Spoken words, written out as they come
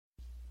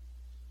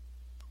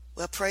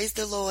Well, praise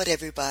the Lord,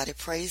 everybody.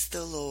 Praise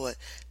the Lord.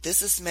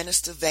 This is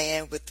Minister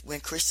Van with When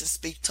Christians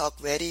Speak Talk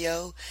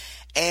Radio,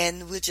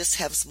 and we'll just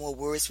have some more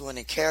words. We want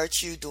to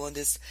encourage you during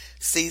this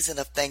season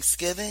of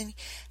Thanksgiving.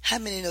 How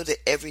many know that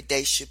every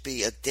day should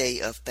be a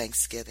day of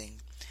Thanksgiving?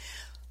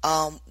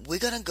 We're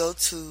going to go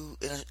to,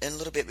 in a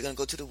little bit, we're going to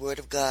go to the Word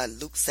of God,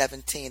 Luke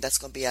 17. That's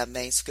going to be our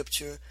main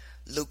scripture,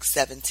 Luke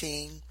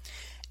 17.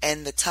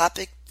 And the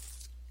topic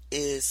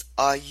is,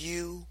 are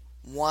you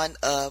one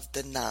of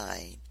the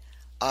nine?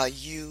 Are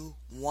you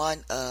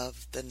one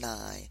of the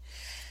nine?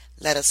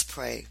 Let us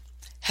pray.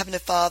 Heavenly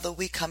Father,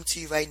 we come to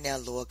you right now,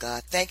 Lord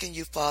God, thanking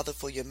you, Father,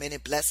 for your many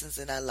blessings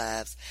in our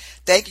lives.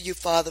 Thanking you,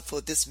 Father,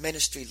 for this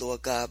ministry,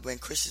 Lord God, When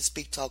Christians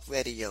Speak Talk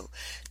Radio.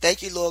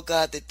 Thank you, Lord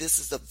God, that this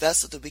is a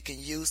vessel that we can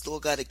use,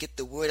 Lord God, to get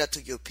the word out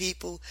to your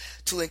people,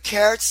 to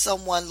encourage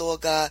someone,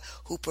 Lord God,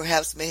 who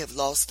perhaps may have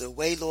lost their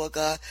way, Lord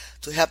God,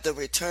 to help them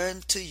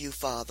return to you,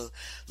 Father.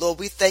 Lord,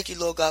 we thank you,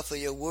 Lord God, for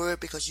your word,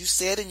 because you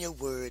said in your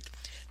word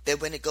that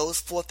when it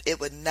goes forth, it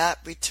would not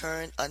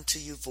return unto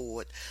you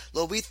void.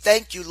 Lord, we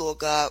thank you, Lord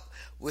God,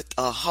 with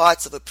our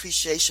hearts of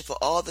appreciation for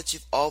all that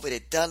you've already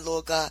done,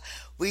 Lord God.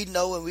 We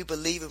know and we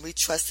believe and we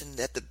trust in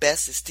that the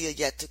best is still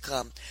yet to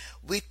come.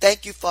 We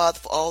thank you, Father,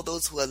 for all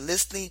those who are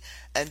listening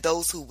and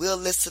those who will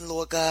listen,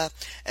 Lord God.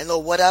 And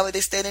Lord, whatever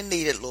they stand in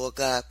need of, Lord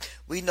God,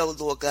 we know,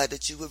 Lord God,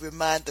 that you will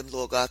remind them,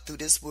 Lord God, through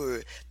this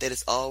word that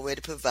is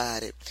already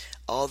provided.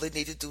 All they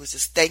need to do is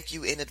just thank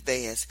you in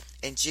advance.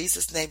 In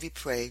Jesus' name we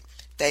pray.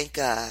 Thank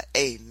God.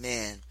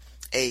 Amen.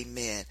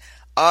 Amen.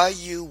 Are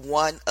you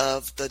one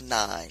of the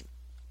nine?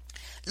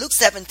 Luke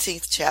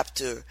 17th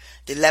chapter,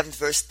 the 11th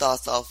verse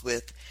starts off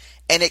with,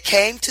 and it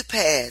came to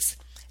pass,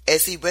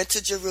 as he went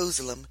to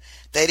Jerusalem,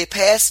 that he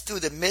passed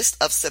through the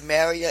midst of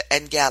Samaria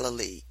and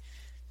Galilee.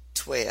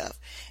 12.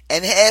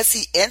 And as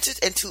he entered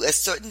into a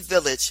certain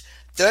village,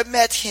 there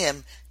met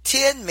him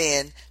 10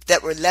 men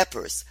that were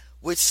lepers,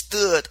 which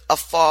stood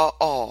afar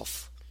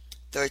off.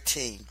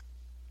 13.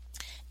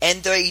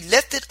 And they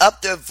lifted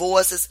up their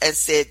voices and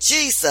said,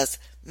 Jesus,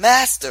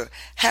 Master,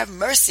 have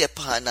mercy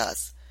upon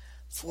us.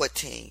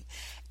 14.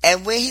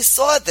 And when he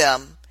saw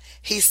them,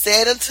 he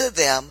said unto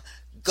them,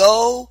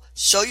 Go,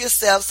 show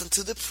yourselves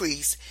unto the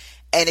priests.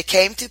 And it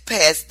came to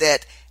pass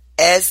that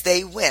as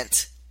they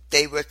went,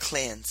 they were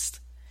cleansed.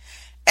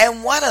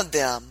 And one of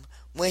them,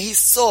 when he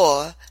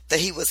saw that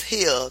he was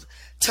healed,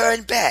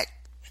 turned back,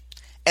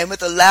 and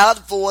with a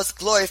loud voice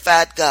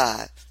glorified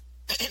God,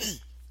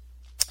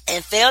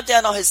 and fell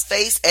down on his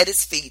face at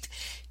his feet,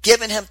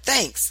 giving him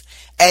thanks.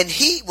 And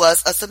he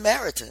was a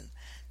Samaritan.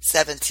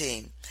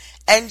 17.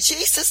 And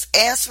Jesus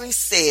answering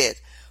said,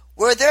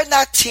 Were there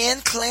not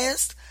 10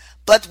 cleansed?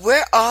 But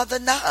where are the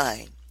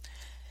 9?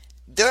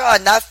 There are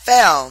not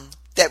found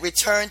that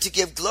return to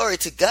give glory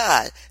to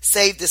God,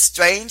 save the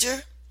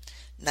stranger.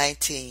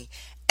 19.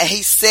 And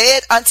he said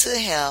unto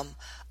him,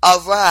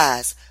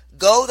 Arise,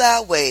 go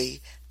thy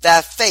way,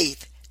 thy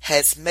faith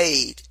has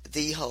made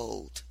thee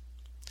whole.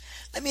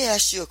 Let me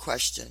ask you a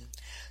question.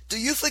 Do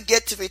you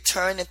forget to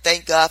return and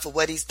thank God for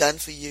what he's done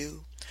for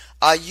you?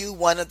 Are you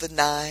one of the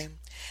 9?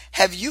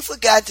 Have you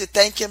forgotten to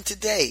thank him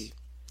today?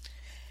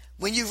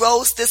 When you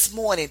rose this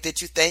morning,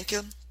 did you thank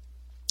him?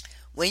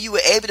 When you were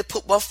able to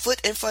put one foot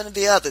in front of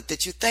the other,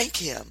 did you thank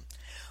him?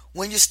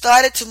 When you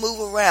started to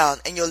move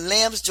around and your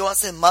limbs,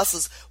 joints, and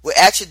muscles were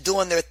actually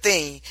doing their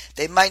thing,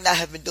 they might not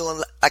have been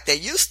doing like they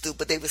used to,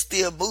 but they were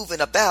still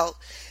moving about,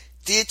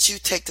 did you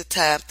take the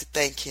time to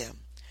thank him?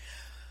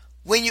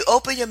 When you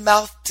open your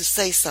mouth to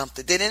say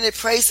something, did any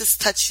praises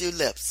touch your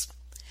lips?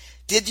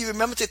 Did you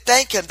remember to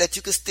thank him that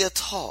you could still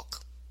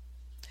talk?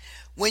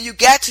 When you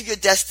got to your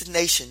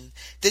destination,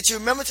 did you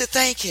remember to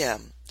thank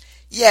him?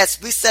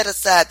 Yes, we set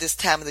aside this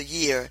time of the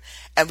year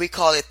and we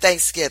call it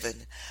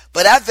Thanksgiving.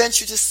 But I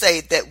venture to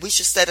say that we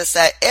should set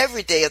aside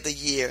every day of the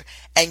year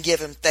and give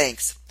him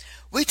thanks.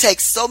 We take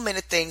so many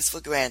things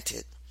for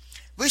granted.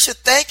 We should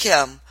thank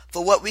him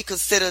for what we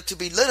consider to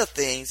be little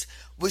things.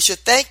 We should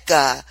thank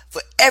God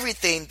for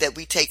everything that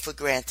we take for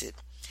granted.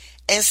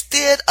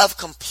 Instead of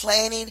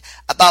complaining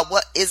about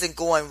what isn't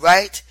going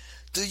right,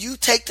 do you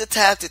take the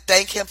time to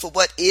thank him for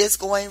what is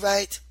going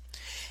right?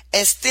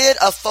 Instead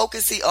of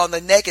focusing on the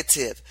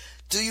negative,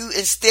 do you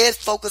instead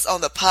focus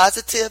on the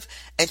positive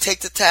and take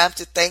the time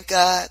to thank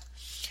God?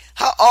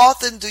 How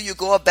often do you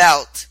go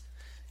about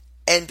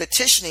and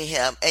petitioning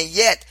him, and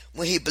yet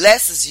when he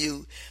blesses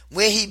you,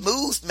 when he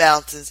moves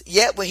mountains,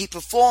 yet when he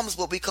performs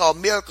what we call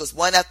miracles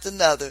one after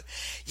another,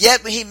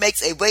 yet when he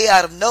makes a way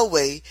out of no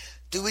way,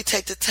 do we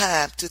take the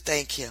time to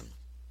thank him?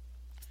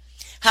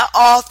 How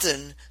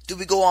often do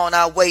we go on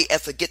our way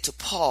and forget to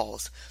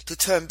pause, to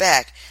turn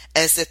back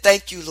and say,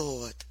 Thank you,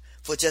 Lord,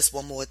 for just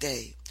one more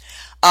day?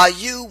 Are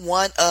you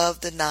one of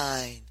the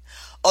 9?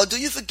 Or do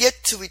you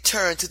forget to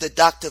return to the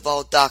doctor of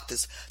all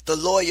doctors, the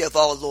lawyer of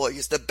all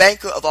lawyers, the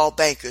banker of all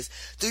bankers?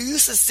 Do you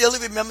sincerely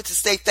remember to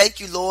say, thank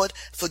you, Lord,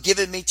 for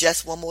giving me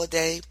just one more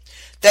day?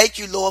 Thank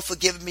you, Lord, for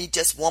giving me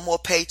just one more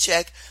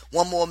paycheck,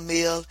 one more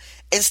meal.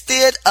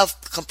 Instead of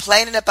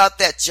complaining about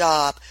that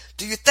job,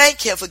 do you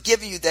thank him for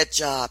giving you that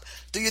job?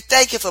 Do you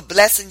thank him for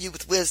blessing you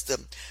with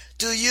wisdom?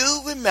 Do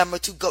you remember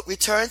to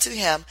return to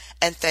him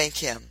and thank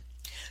him?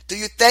 Do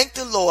you thank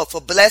the Lord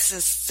for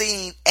blessings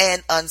seen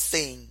and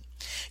unseen?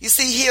 You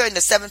see, here in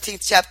the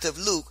 17th chapter of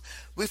Luke,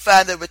 we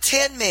find there were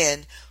 10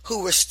 men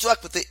who were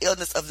struck with the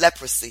illness of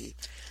leprosy.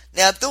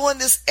 Now, during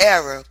this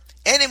era,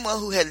 anyone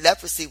who had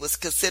leprosy was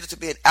considered to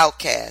be an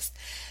outcast.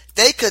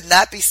 They could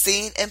not be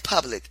seen in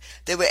public.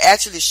 They were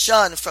actually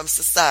shunned from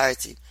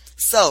society.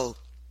 So,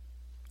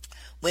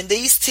 when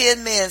these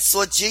 10 men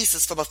saw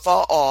Jesus from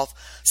afar off,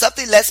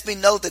 something lets me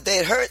know that they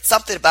had heard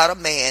something about a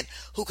man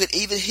who could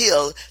even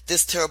heal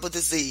this terrible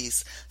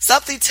disease.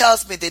 Something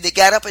tells me that they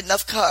got up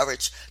enough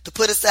courage to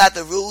put aside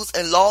the rules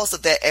and laws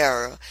of their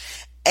era,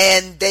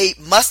 and they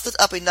mustered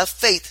up enough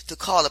faith to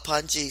call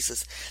upon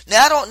Jesus.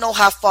 Now, I don't know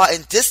how far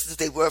in distance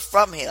they were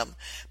from him,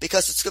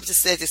 because the scripture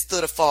says they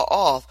stood afar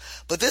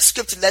off, but this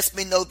scripture lets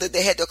me know that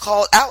they had to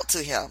call out to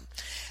him.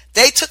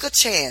 They took a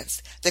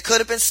chance. They could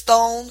have been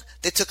stoned.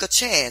 They took a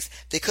chance.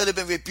 They could have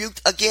been rebuked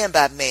again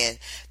by men.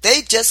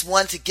 They just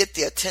wanted to get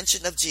the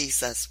attention of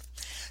Jesus.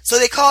 So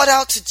they called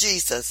out to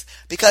Jesus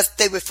because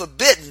they were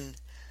forbidden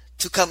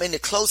to come any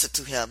closer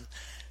to him.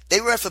 They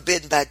weren't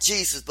forbidden by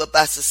Jesus, but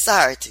by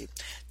society.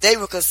 They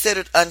were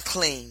considered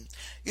unclean.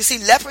 You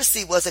see,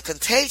 leprosy was a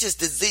contagious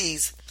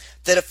disease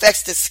that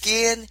affects the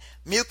skin,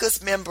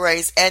 mucous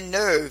membranes, and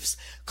nerves,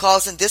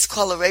 causing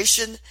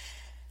discoloration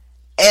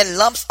and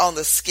lumps on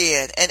the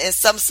skin, and in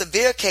some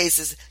severe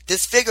cases,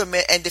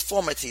 disfigurement and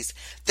deformities.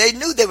 They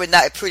knew they were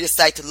not a pretty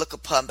sight to look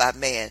upon by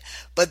man,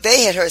 but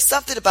they had heard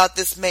something about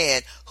this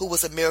man who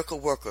was a miracle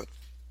worker.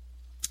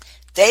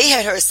 They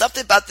had heard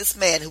something about this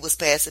man who was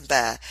passing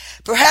by.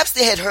 Perhaps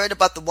they had heard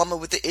about the woman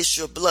with the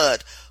issue of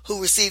blood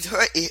who received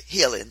her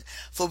healing.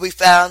 For we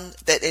found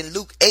that in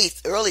Luke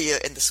 8, earlier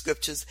in the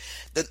scriptures,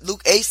 that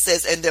Luke 8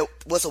 says, and there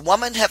was a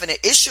woman having an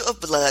issue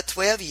of blood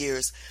 12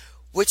 years,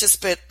 which had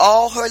spent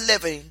all her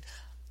living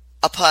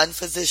upon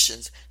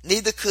physicians,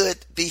 neither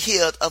could be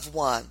healed of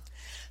one.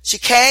 She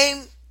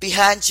came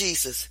behind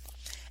Jesus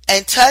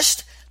and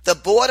touched the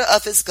border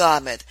of his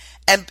garment,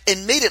 and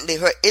immediately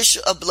her issue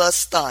of blood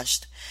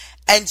staunched.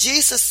 And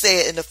Jesus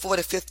said in the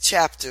 45th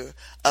chapter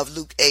of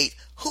Luke 8,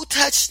 "Who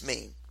touched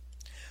me?"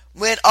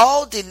 When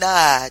all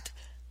denied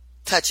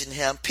touching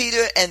him,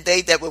 Peter and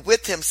they that were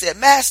with him said,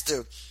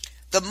 "Master,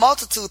 the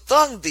multitude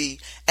thronged thee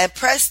and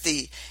pressed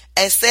thee,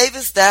 and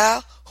savest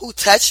thou who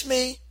touched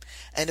me?"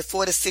 And the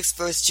 46th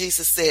verse,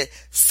 Jesus said,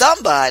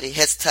 "Somebody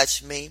has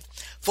touched me,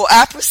 for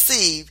I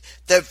perceive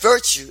that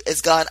virtue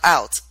is gone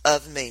out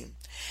of me."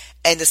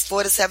 And this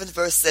 47th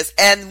verse says,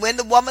 "And when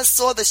the woman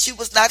saw that she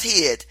was not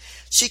hid,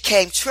 she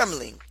came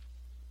trembling,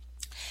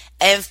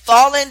 and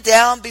falling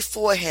down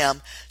before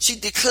him, she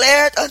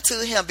declared unto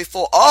him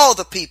before all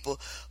the people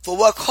for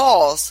what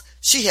cause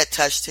she had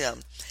touched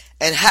him,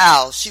 and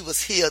how she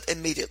was healed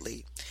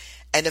immediately."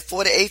 And the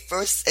 48th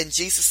verse, "And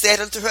Jesus said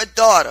unto her,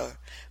 Daughter,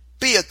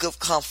 be of good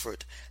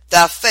comfort.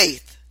 Thy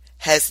faith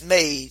has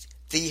made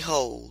thee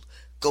whole.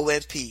 Go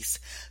in peace."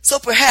 So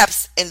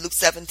perhaps in Luke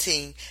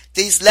 17,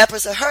 these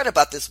lepers had heard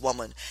about this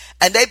woman,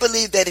 and they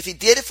believed that if he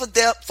did it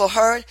for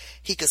her,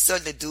 he could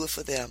certainly do it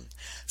for them.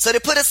 So they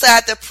put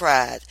aside their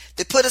pride.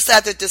 They put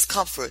aside their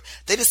discomfort.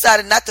 They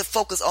decided not to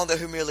focus on their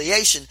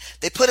humiliation.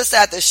 They put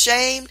aside their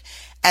shame,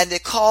 and they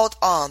called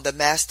on the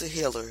master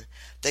healer.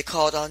 They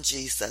called on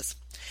Jesus.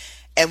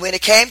 And when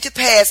it came to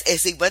pass,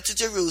 as he went to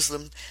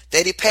Jerusalem,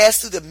 that he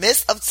passed through the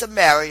midst of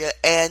Samaria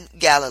and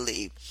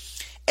Galilee.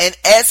 And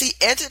as he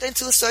entered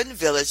into a certain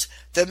village,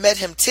 there met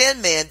him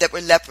 10 men that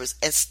were lepers,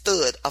 and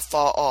stood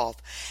afar off.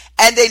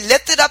 And they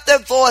lifted up their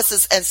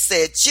voices and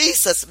said,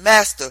 "Jesus,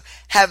 Master,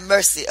 have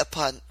mercy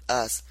upon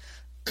us."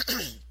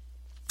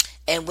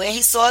 And when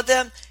he saw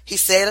them, he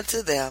said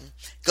unto them,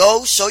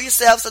 "Go, show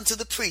yourselves unto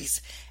the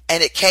priests."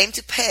 And it came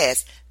to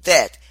pass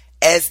that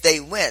as they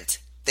went,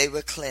 they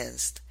were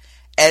cleansed.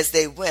 As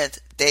they went,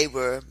 they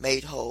were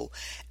made whole.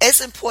 It's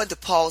important to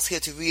pause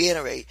here to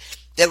reiterate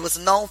that it was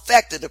a known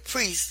fact that the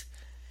priests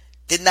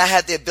did not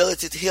have the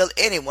ability to heal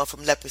anyone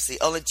from leprosy.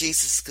 Only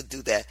Jesus could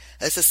do that.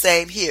 It's the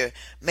same here.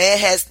 Man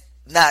has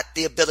not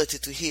the ability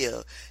to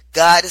heal.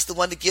 God is the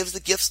one that gives the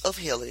gifts of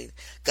healing.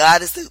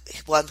 God is the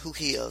one who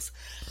heals.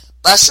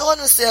 By showing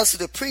themselves to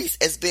the priest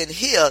as being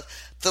healed,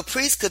 the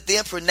priest could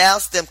then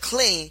pronounce them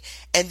clean,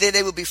 and then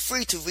they would be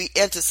free to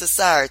re-enter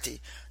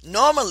society.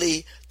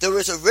 Normally, there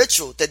was a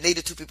ritual that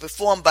needed to be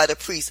performed by the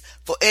priest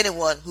for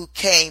anyone who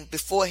came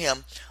before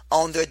him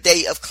on their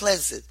day of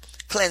cleansing.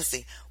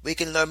 We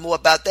can learn more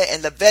about that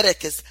in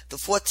Leviticus, the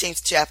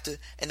 14th chapter,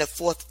 and the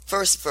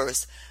first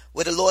verse,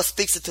 where the Lord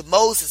speaks it to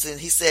Moses,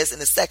 and he says in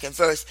the second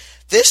verse,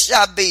 "This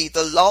shall be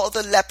the law of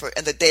the leper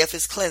in the day of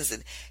his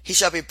cleansing. He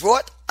shall be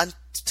brought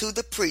unto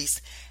the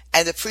priest,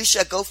 and the priest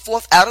shall go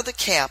forth out of the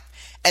camp,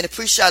 and the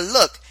priest shall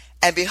look,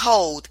 And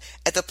behold,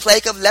 if the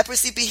plague of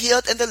leprosy be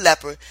healed in the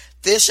leper,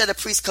 then shall the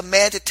priest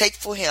command to take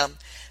for him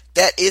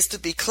that is to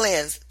be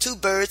cleansed 2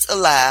 birds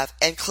alive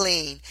and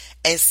clean,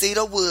 and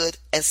cedar wood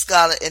and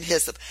scarlet and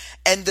hyssop.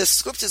 And the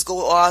scriptures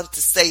go on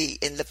to say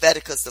in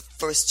Leviticus, the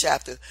 1st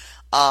chapter,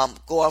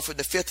 go on from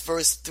the 5th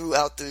verse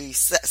throughout the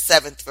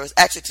 7th verse,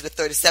 actually to the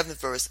 37th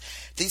verse.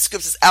 These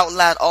scriptures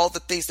outline all the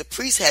things the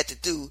priest had to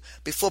do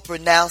before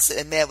pronouncing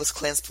a man was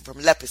cleansed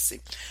from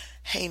leprosy.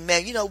 Hey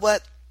man, you know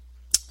what?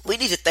 We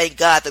need to thank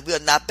God that we are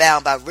not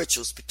bound by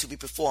rituals to be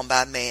performed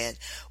by man.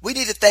 We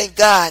need to thank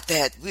God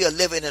that we are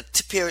living in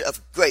a period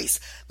of grace.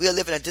 We are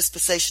living in a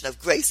dispensation of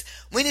grace.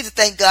 We need to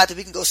thank God that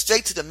we can go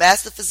straight to the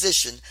master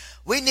physician.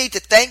 We need to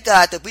thank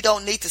God that we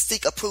don't need to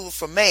seek approval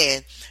from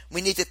man.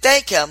 We need to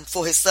thank him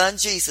for his son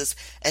Jesus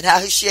and how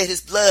he shed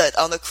his blood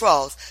on the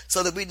cross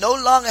so that we no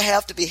longer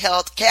have to be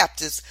held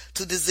captives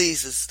to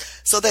diseases,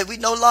 so that we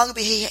no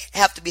longer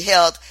have to be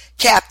held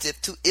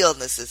captive to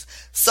illnesses,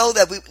 so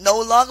that we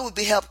no longer would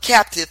be held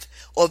captive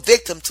or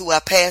victim to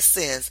our past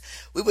sins.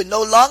 We would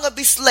no longer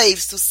be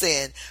slaves to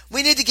sin.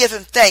 We need to give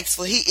him thanks,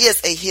 for he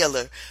is a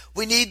healer.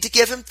 We need to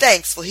give him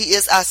thanks, for he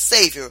is our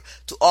Savior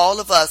to all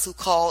of us who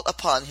call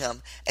upon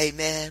him.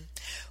 Amen.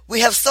 We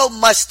have so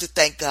much to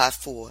thank God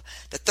for.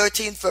 The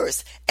 13th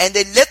verse, and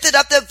they lifted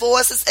up their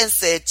voices and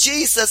said,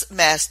 Jesus,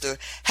 Master,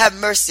 have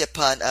mercy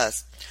upon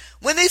us.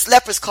 When these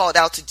lepers called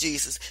out to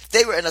Jesus,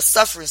 they were in a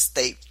suffering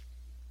state.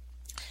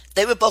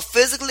 They were both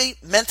physically,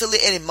 mentally,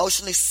 and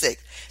emotionally sick.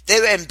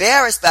 They were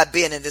embarrassed by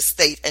being in this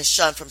state and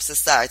shunned from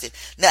society.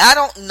 Now, I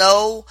don't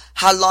know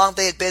how long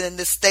they had been in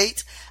this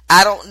state.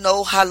 I don't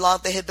know how long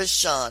they had been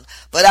shunned.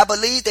 But I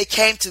believe they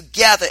came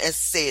together and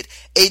said,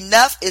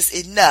 enough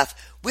is enough.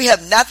 We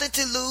have nothing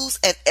to lose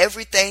and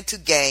everything to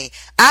gain.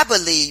 I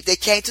believe they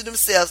came to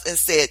themselves and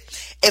said,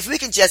 if we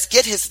can just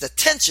get his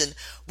attention,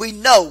 we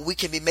know we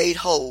can be made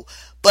whole.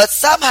 But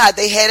somehow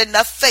they had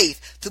enough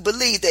faith to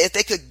believe that if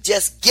they could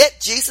just get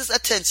Jesus'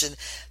 attention,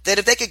 that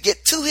if they could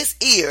get to his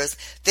ears,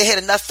 they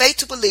had enough faith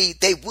to believe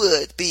they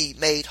would be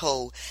made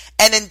whole.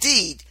 And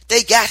indeed,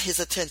 they got his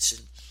attention.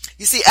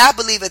 You see, I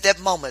believe at that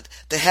moment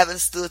the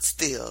heavens stood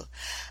still.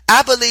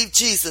 I believe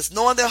Jesus,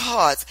 knowing their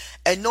hearts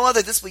and knowing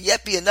that this will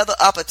yet be another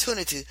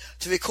opportunity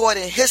to record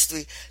in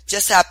history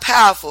just how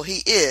powerful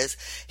he is,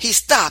 he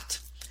stopped.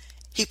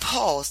 He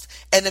paused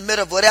in the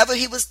middle of whatever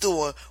he was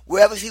doing,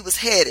 wherever he was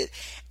headed,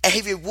 and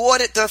he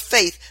rewarded their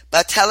faith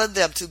by telling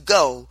them to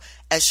go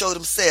and show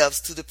themselves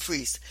to the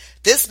priest.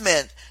 This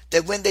meant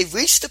that when they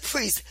reached the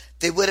priest,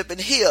 they would have been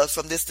healed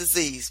from this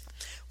disease.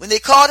 When they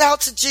called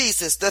out to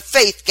Jesus, their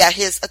faith got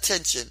his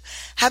attention.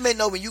 How many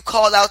know when you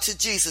call out to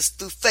Jesus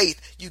through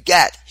faith, you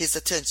got his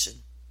attention?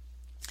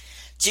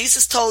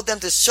 Jesus told them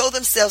to show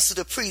themselves to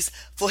the priest,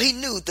 for he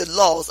knew the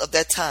laws of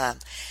that time.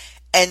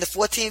 And the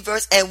 14th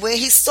verse, and when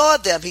he saw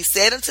them, he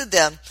said unto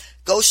them,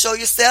 go show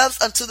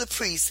yourselves unto the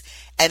priest.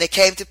 And it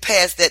came to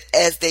pass that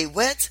as they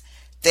went,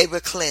 they were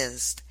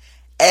cleansed.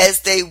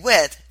 As they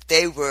went,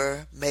 they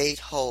were made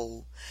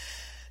whole.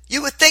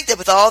 You would think that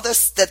with all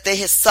this that they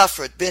had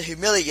suffered, been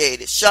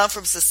humiliated, shunned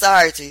from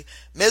society,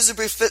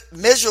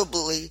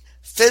 miserably,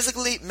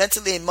 physically,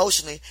 mentally,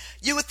 emotionally,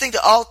 you would think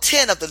that all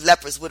 10 of the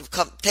lepers would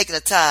have taken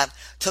the time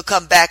to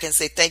come back and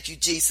say, thank you,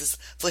 Jesus,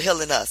 for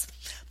healing us.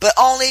 But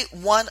only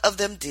one of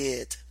them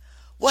did.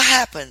 What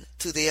happened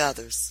to the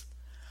others?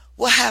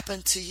 What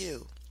happened to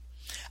you?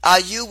 Are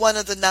you one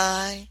of the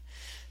 9?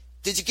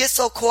 Did you get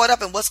so caught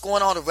up in what's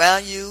going on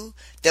around you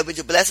that when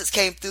your blessings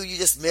came through, you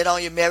just went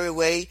on your merry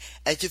way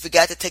and you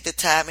forgot to take the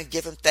time and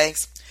give him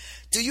thanks?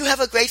 Do you have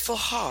a grateful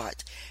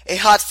heart, a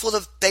heart full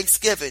of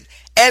thanksgiving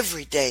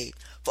every day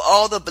for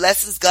all the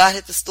blessings God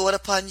had bestowed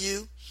upon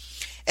you?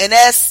 And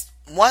as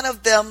one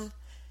of them,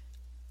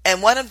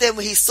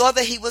 when he saw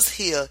that he was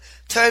healed,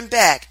 turned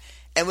back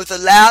and with a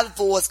loud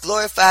voice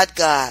glorified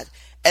God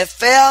and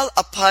fell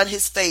upon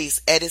his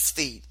face at his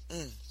feet,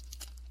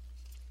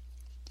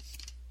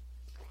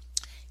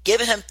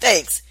 giving him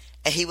thanks,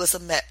 and he was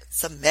a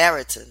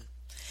Samaritan.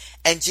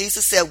 And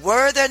Jesus said,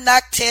 were there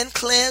not 10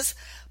 cleansed?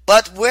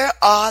 But where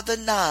are the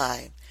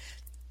 9?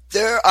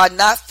 There are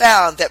not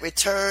found that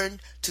return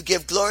to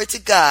give glory to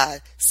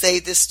God,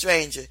 save this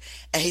stranger.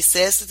 And he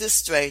says to this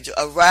stranger,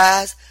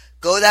 arise,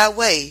 go thy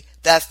way,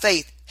 thy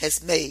faith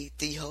has made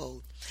thee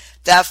whole.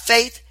 Thy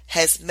faith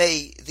has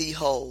made thee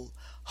whole,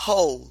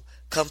 whole,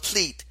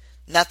 complete,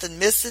 nothing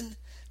missing,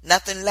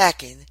 nothing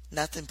lacking,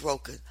 nothing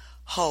broken,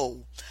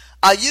 whole.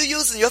 Are you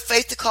using your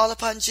faith to call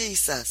upon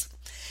Jesus?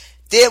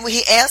 Then when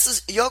he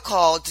answers your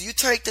call, do you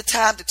take the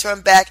time to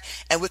turn back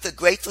and with a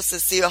grateful,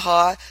 sincere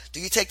heart, do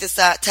you take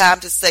the time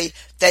to say,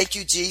 thank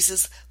you,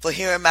 Jesus, for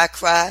hearing my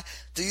cry?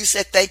 Do you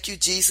say, thank you,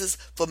 Jesus,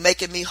 for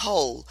making me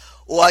whole?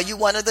 Or are you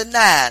one of the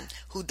 9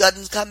 who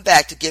doesn't come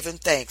back to give him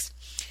thanks?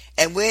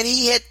 And when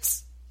he had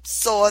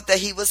saw that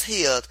he was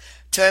healed,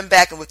 turned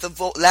back and with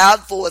a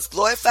loud voice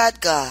glorified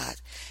God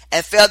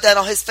and fell down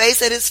on his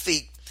face at his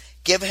feet,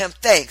 giving him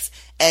thanks.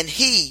 And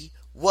he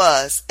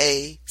was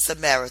a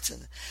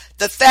Samaritan.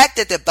 The fact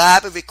that the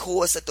Bible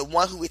records that the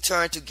one who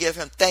returned to give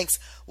him thanks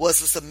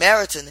was a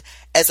Samaritan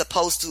as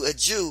opposed to a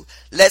Jew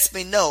lets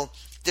me know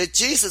that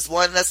Jesus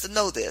wanted us to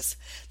know this.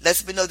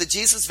 Lets me know that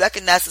Jesus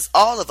recognizes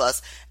all of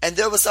us, and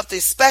there was something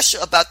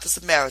special about the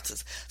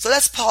Samaritans. So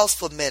let's pause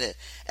for a minute,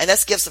 and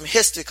let's give some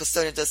history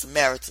concerning the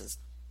Samaritans.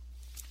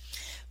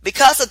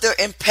 Because of their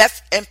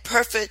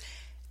imperfect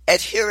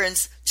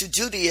adherence to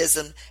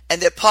Judaism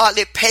and their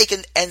partly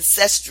pagan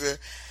ancestry,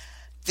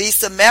 these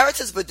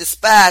Samaritans were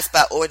despised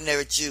by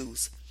ordinary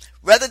Jews.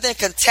 Rather than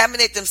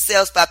contaminate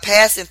themselves by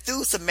passing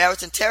through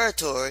Samaritan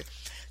territory,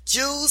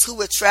 Jews who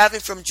were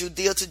traveling from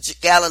Judea to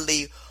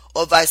Galilee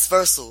or vice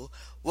versa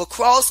will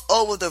cross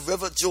over the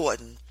river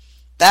Jordan,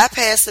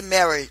 bypass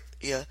Samaria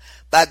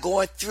by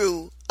going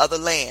through other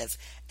lands,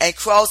 and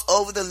cross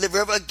over the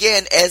river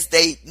again as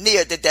they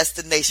neared their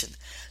destination.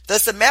 The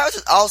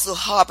Samaritans also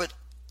harbored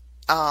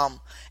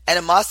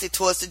animosity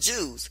towards the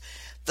Jews.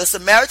 The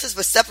Samaritans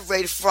were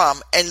separated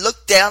from and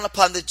looked down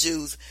upon the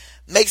Jews,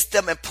 makes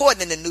them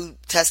important in the New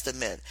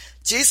Testament.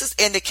 Jesus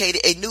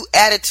indicated a new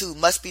attitude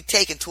must be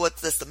taken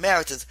towards the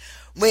Samaritans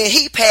when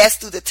he passed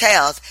through the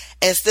towns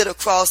instead of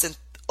crossing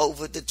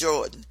over the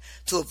Jordan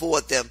to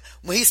avoid them.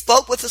 When he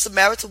spoke with the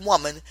Samaritan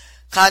woman,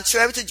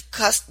 contrary to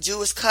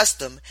Jewish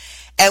custom,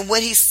 and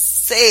when he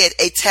said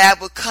a time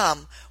would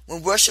come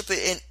when worshiping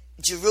in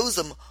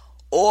Jerusalem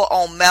or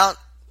on Mount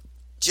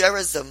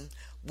Gerizim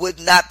would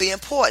not be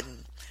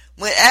important.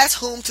 When asked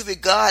whom to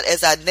regard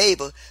as our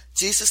neighbor,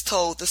 Jesus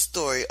told the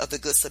story of the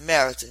Good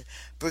Samaritan,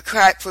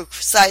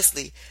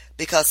 precisely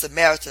because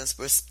Samaritans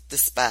were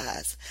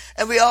despised.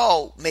 And we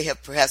all may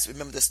have perhaps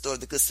remembered the story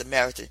of the Good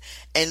Samaritan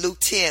in Luke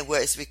 10,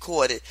 where it's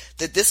recorded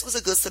that this was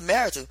a Good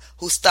Samaritan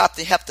who stopped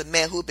and helped a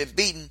man who had been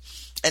beaten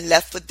and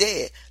left for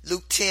dead.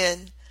 Luke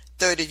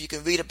 10:30, you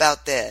can read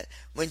about that.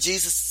 When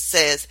Jesus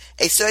says,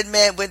 a certain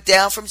man went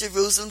down from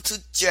Jerusalem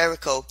to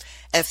Jericho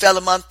and fell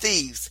among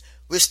thieves,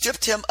 which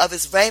stripped him of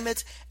his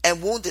raiment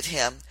and wounded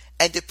him,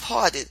 and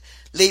departed,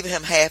 leaving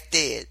him half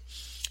dead.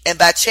 And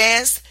by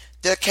chance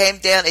there came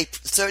down a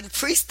certain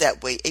priest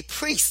that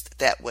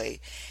way.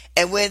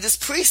 And when this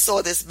priest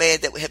saw this man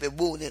that had been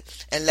wounded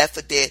and left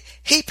for dead,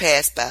 he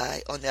passed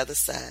by on the other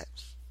side.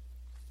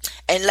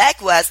 And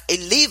likewise a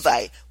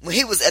Levite, when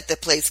he was at the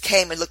place,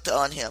 came and looked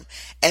on him,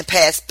 and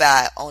passed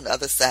by on the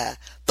other side.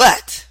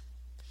 But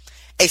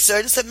a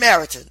certain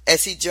Samaritan,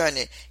 as he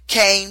journeyed,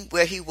 came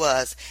where he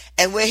was,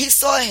 and when he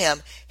saw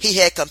him, he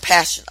had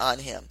compassion on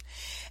him.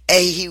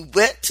 And he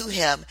went to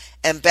him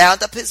and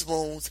bound up his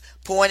wounds,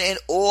 pouring in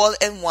oil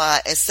and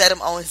wine, and set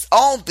him on his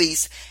own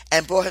beast,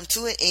 and brought him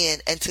to an inn,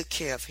 and took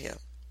care of him.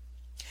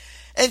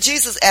 And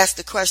Jesus asked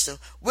the question,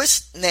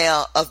 which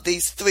now of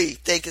these three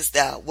thinkest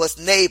thou was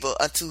neighbor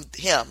unto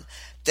him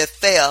that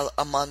fell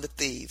among the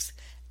thieves?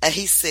 And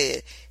he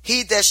said,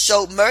 he that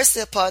showed mercy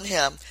upon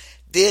him.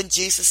 Then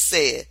Jesus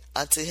said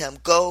unto him,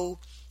 go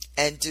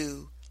and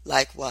do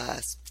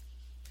likewise.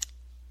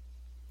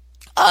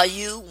 Are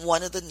you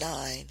one of the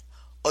 9?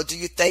 Or do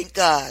you thank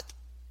God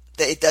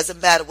that it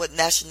doesn't matter what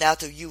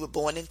nationality you were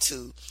born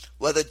into,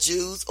 whether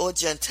Jews or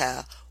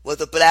Gentile,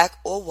 whether black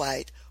or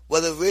white,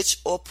 whether rich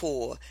or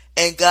poor,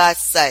 in God's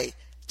sight,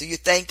 do you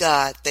thank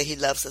God that he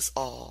loves us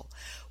all?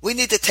 We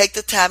need to take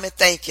the time and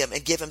thank him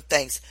and give him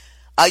thanks.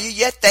 Are you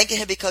yet thanking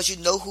him because you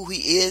know who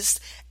he is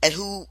and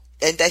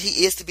that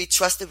he is to be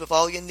trusted with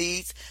all your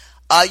needs?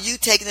 Are you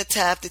taking the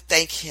time to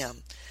thank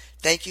him?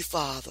 Thank you,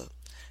 Father.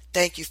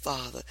 Thank you,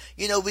 Father.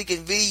 You know, we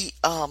can read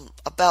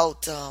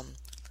about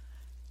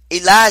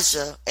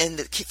Elijah in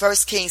the 1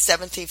 Kings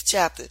 17th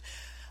chapter,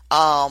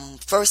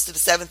 1st to the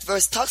 7th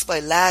verse, talks about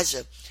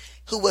Elijah,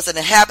 who was an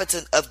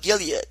inhabitant of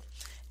Gilead.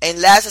 And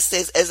Elijah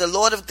says, as the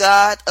Lord of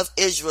God of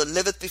Israel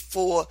liveth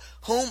before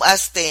whom I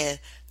stand,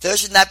 there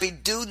should not be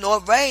dew nor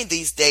rain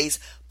these days,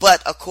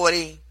 but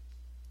according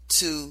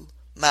to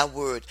my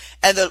word.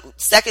 And the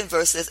 2nd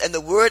verse says, and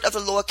the word of the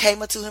Lord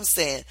came unto him,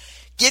 saying,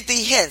 get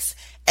thee hence,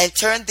 and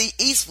turn thee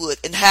eastward,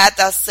 and hide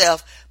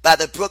thyself by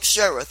the brook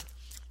Cherith,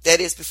 that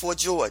is before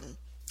Jordan.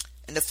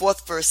 And the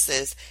 4th verse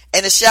says,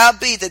 and it shall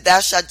be that thou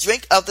shalt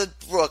drink of the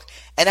brook,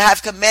 and I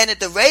have commanded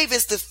the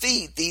ravens to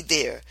feed thee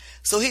there.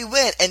 So he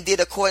went and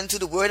did according to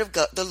the word of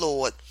God, the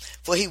Lord.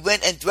 For he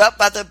went and dwelt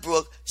by the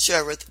brook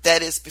Cherith,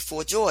 that is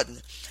before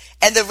Jordan.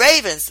 And the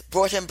ravens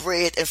brought him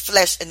bread and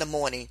flesh in the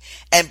morning,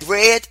 and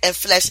bread and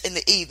flesh in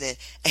the evening,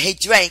 and he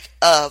drank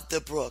of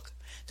the brook.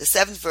 The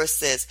 7th verse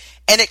says,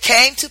 and it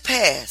came to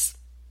pass,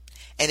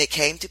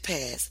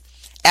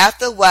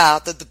 after a while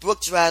that the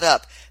brook dried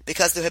up,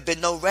 because there had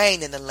been no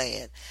rain in the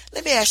land.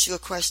 Let me ask you a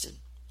question.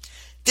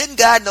 Didn't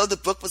God know the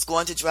brook was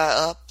going to dry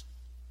up?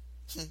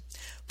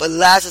 But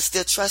Elijah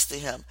still trusted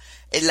him.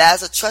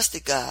 Elijah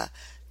trusted God.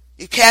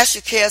 You cast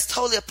your cares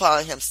totally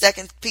upon him.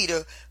 2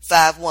 Peter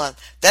 5:1.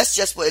 That's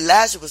just what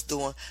Elijah was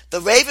doing.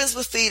 The ravens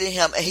were feeding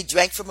him, and he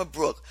drank from a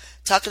brook.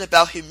 Talking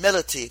about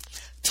humility.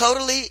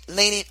 Totally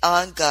leaning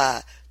on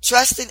God.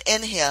 Trusting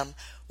in him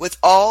with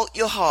all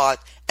your heart,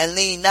 and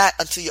lean not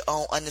unto your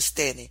own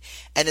understanding.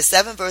 And the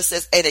 7th verse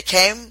says, and it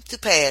came to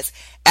pass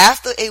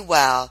after a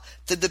while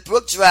that the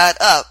brook dried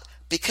up,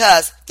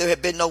 because there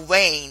had been no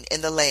rain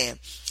in the land.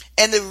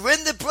 And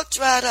when the brook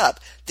dried up,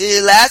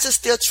 did Elijah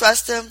still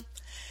trust him?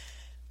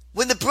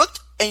 When the brook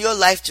in your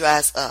life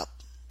dries up,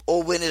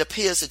 or when it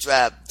appears to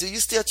dry up? Do you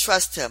still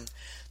trust him?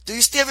 Do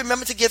you still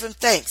remember to give him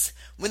thanks?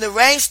 When the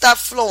rain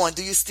stops flowing,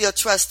 do you still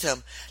trust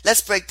him?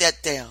 Let's break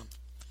that down.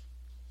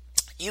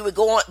 You were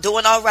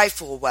doing all right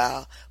for a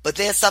while, but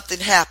then something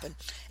happened.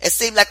 It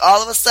seemed like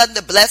all of a sudden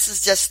the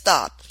blessings just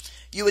stopped.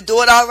 You were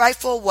doing all right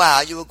for a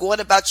while. You were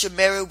going about your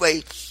merry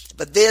way,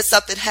 but then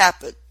something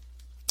happened.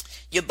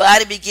 Your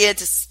body began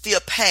to feel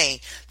pain.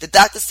 The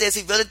doctor says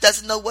he really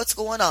doesn't know what's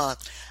going on.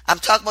 I'm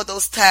talking about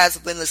those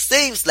times when it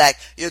seems like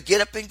your get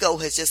up and go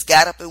has just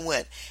got up and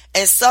went.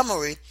 In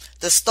summary,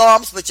 the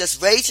storms were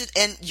just raging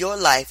in your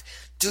life.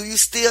 Do you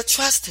still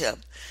trust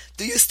him?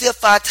 Do you still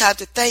find time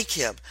to thank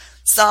him?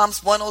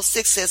 Psalms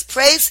 106 says,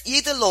 praise ye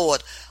the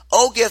Lord.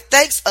 Oh, give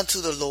thanks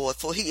unto the Lord,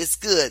 for he is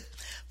good.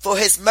 For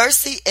his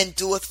mercy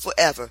endureth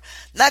forever.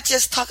 Not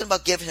just talking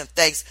about giving him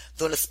thanks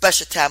during a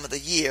special time of the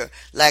year,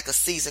 like a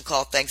season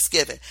called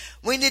Thanksgiving.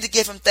 We need to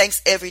give him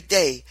thanks every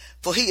day,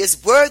 for he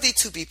is worthy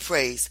to be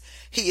praised.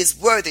 He is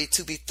worthy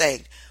to be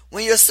thanked.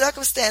 When your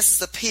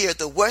circumstances appear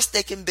the worst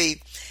they can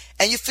be,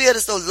 and you feel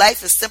as though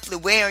life is simply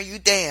wearing you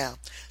down,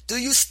 do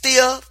you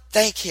still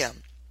thank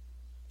him?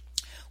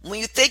 When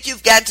you think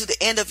you've gotten to the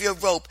end of your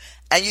rope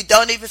and you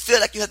don't even feel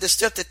like you have the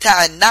strength to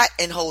tie a knot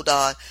and hold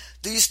on,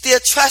 do you still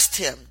trust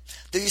him?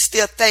 Do you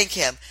still thank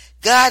him?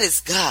 God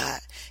is God.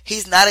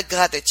 He's not a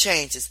God that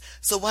changes.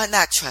 So why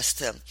not trust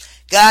him?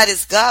 God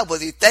is God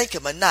whether you thank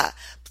him or not.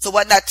 So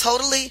why not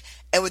totally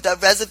and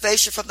without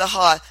reservation from the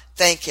heart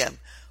thank him?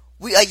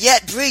 We are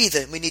yet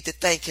breathing. We need to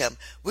thank him.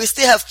 We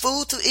still have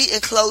food to eat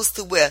and clothes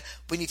to wear.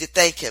 We need to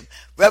thank him.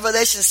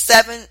 Revelation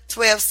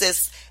 7:12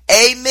 says,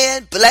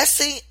 amen,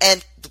 blessing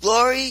and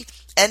glory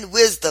and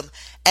wisdom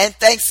and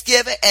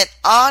thanksgiving and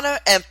honor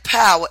and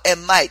power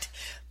and might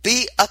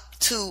be up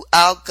to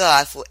our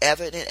God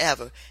forever and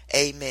ever.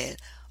 Amen.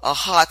 A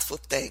heart for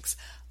thanks.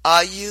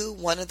 Are you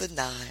one of the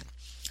 9?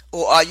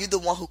 Or are you the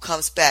one who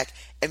comes back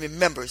and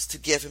remembers to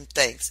give him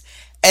thanks?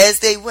 As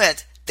they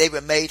went, they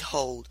were made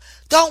whole.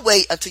 Don't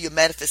wait until your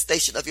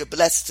manifestation of your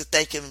blessings to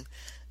thank him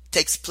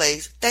takes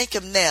place. Thank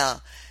him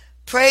now.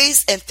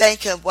 Praise and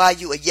thank him while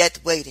you are yet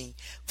waiting.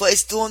 For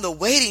it's during the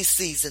waiting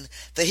season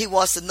that he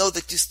wants to know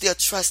that you still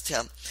trust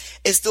him.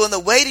 It's during the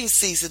waiting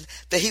season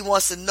that he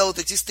wants to know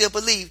that you still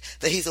believe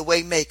that he's a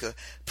way maker.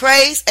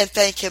 Praise and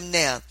thank him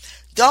now.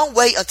 Don't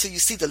wait until you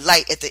see the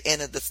light at the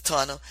end of this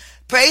tunnel.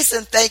 Praise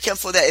and thank him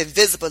for that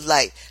invisible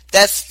light.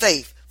 That's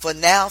faith. For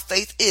now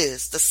faith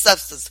is the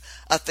substance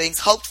of things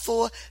hoped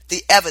for,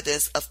 the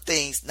evidence of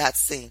things not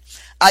seen.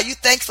 Are you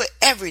thankful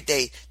every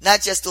day,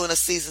 not just during a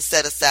season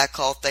set aside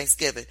called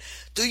Thanksgiving?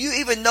 Do you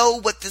even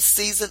know what this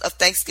season of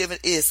Thanksgiving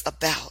is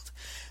about?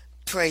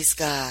 Praise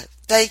God.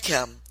 Thank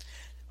him.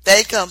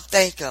 Thank him.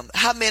 Thank him.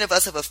 How many of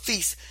us have a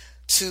feast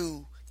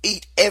to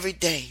eat every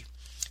day?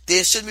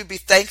 Then shouldn't we be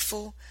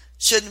thankful?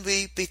 Shouldn't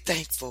we be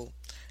thankful?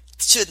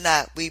 Should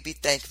not we be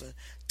thankful?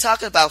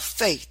 Talking about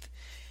faith.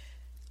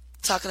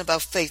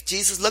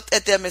 Jesus looked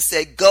at them and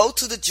said, go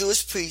to the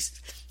Jewish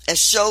priest and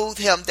showed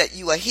him that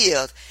you are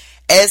healed.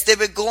 As they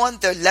were going,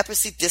 their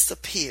leprosy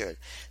disappeared.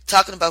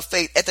 Talking about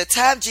faith. At the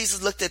time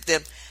Jesus looked at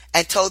them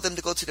and told them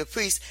to go to the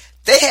priest,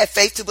 they had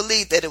faith to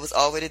believe that it was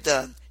already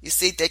done. You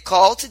see, they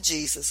called to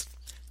Jesus.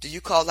 Do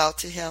you call out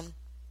to him?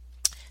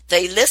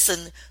 They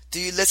listened. Do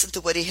you listen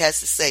to what he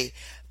has to say?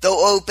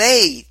 Though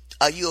obeyed,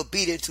 are you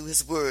obedient to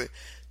his word?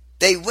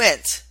 They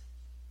went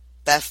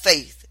by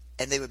faith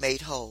and they were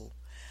made whole.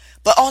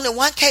 But only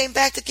one came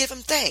back to give him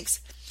thanks.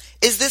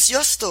 Is this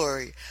your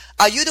story?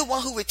 Are you the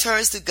one who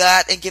returns to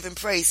God and give him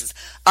praises?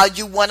 Are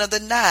you one of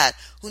the 9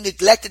 who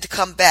neglected to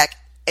come back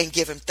and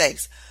give him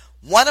thanks?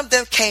 One of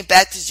them came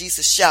back to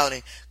Jesus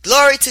shouting,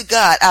 glory to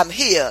God, I'm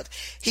healed.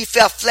 He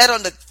fell flat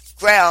on the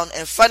ground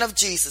in front of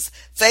Jesus,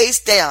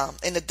 face down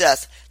in the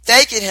dust,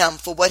 thanking him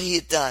for what he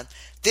had done.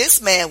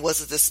 This man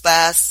was a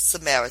despised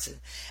Samaritan.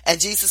 And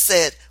Jesus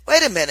said,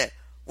 wait a minute,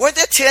 weren't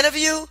there 10 of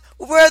you?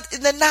 Where are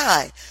the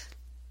 9?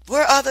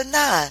 Where are the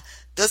 9?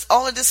 Does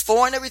only this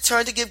foreigner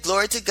return to give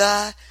glory to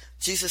God?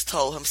 Jesus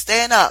told him,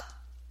 stand up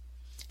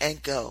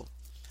and go.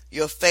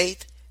 Your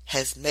faith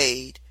has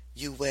made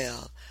you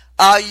well.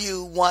 Are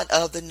you one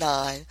of the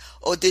 9?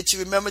 Or did you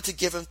remember to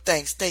give him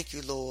thanks? Thank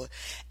you, Lord.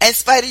 In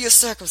spite of your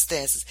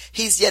circumstances,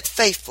 he's yet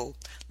faithful.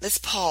 Let's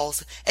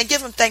pause and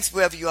give him thanks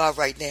wherever you are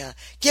right now.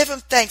 Give him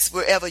thanks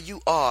wherever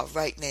you are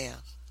right now.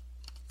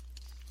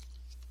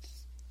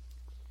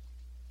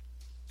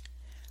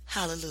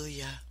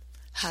 Hallelujah.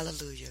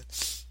 Hallelujah.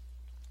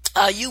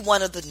 Are you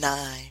one of the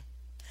 9?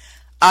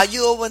 Are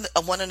you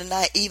one of the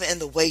 9 even in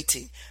the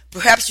waiting?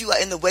 Perhaps you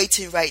are in the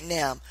waiting right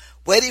now,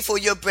 waiting for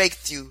your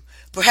breakthrough.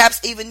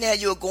 Perhaps even now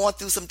you are going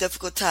through some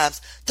difficult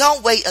times.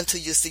 Don't wait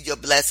until you see your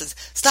blessings.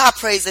 Start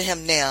praising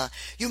him now.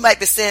 You might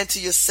be saying to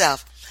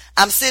yourself,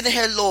 I'm sitting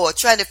here, Lord,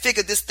 trying to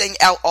figure this thing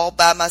out all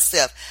by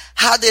myself.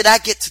 How did I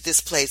get to this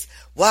place?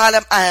 Why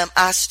am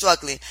I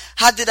struggling?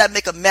 How did I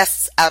make a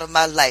mess out of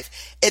my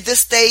life? At this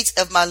stage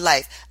of my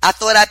life, I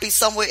thought I'd be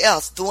somewhere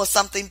else doing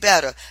something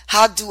better.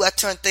 How do I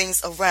turn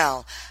things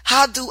around?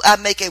 How do I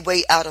make a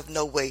way out of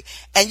no way?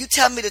 And you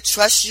tell me to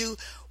trust you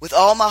with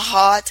all my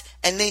heart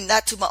and lean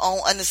not to my own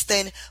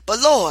understanding.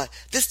 But Lord,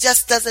 this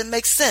just doesn't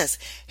make sense.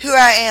 Here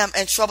I am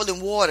in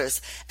troubling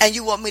waters, and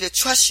you want me to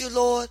trust you,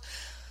 Lord?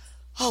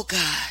 Oh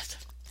God,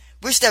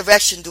 which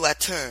direction do I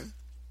turn?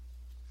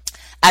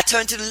 I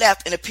turn to the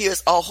left and it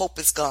appears all hope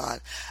is gone.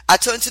 I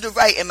turn to the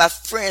right and my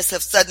friends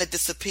have suddenly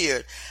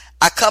disappeared.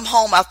 I come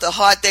home after a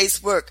hard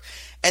day's work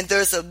and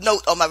there's a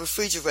note on my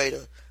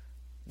refrigerator.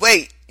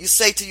 Wait, you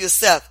say to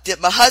yourself,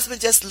 did my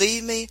husband just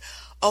leave me?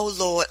 Oh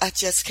Lord, I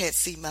just can't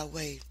see my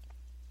way.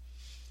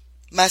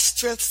 My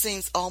strength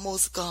seems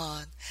almost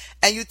gone,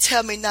 and you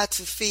tell me not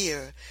to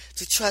fear,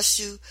 to trust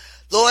you.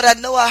 Lord, I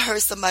know I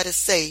heard somebody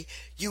say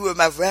you were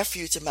my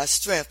refuge and my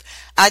strength.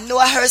 I know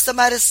I heard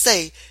somebody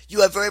say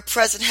you are very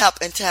present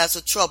help in times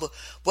of trouble.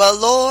 Well,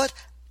 Lord,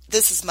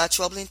 this is my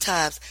troubling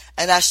times,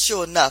 and I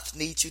sure enough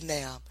need you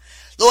now.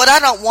 Lord, I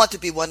don't want to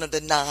be one of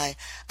the 9.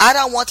 I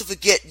don't want to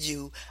forget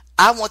you.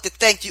 I want to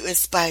thank you in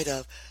spite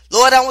of.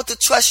 Lord, I want to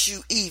trust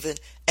you even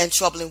in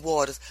troubling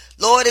waters.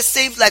 Lord, it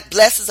seems like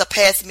blessings are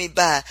passing me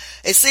by.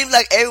 It seems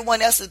like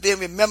everyone else is being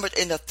remembered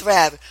and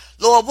thriving.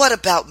 Lord, what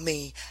about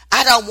me?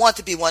 I don't want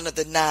to be one of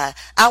the 9.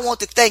 I want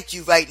to thank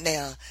you right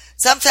now.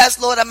 Sometimes,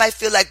 Lord, I might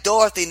feel like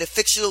Dorothy in the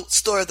fictional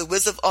story of the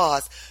Wizard of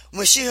Oz,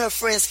 when she and her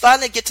friends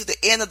finally get to the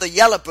end of the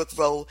Yellow Brick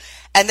Road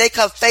and they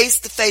come face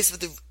to face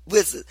with the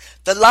wizard.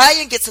 The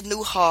lion gets a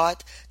new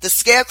heart, the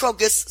scarecrow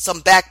gets some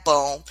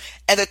backbone,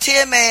 and the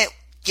Tin Man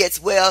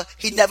gets, well,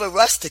 he never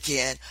rust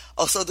again,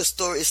 or so the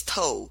story is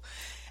told.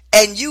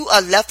 And you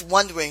are left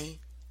wondering,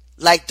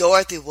 like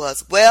Dorothy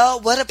was, well,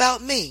 what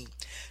about me?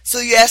 So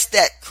you ask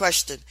that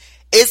question,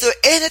 is there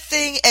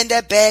anything in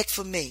that bag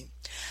for me?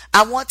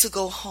 I want to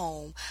go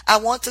home. I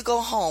want to go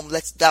home.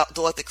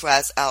 Dorothy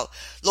cries out.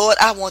 Lord,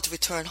 I want to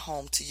return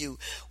home to you.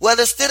 Well,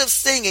 instead of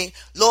singing,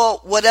 Lord,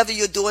 whatever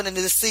you're doing in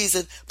this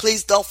season,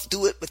 please don't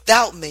do it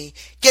without me.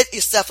 Get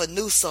yourself a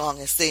new song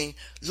and sing,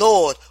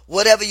 Lord,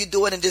 whatever you're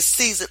doing in this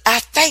season, I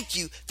thank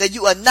you that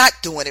you are not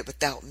doing it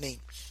without me.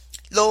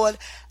 Lord,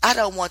 I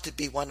don't want to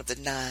be one of the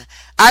 9.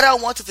 I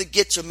don't want to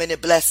forget your many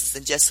blessings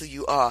and just who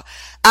you are.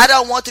 I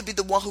don't want to be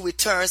the one who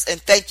returns and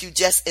thank you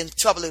just in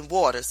troubling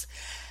waters.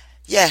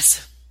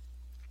 Yes,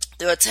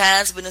 there are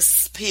times when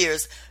it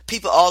appears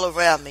people all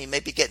around me may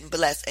be getting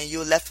blessed and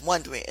you're left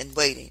wondering and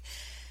waiting.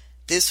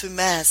 This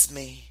reminds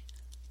me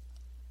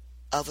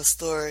of a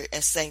story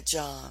in St.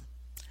 John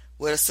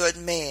where a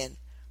certain man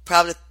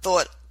probably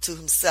thought to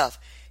himself,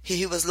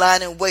 he was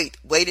lying in wait,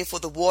 waiting for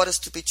the waters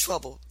to be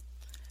troubled.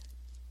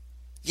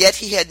 Yet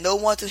he had no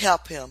one to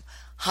help him.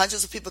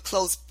 Hundreds of people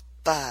close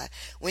by.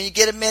 When you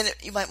get a minute,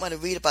 you might want to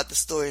read about the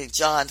story in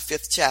John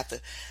 5th chapter.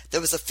 There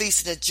was a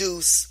feast and the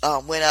Jews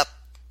went up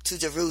to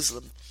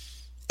Jerusalem.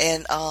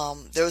 And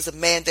there was a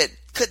man that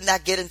could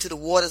not get into the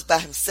waters by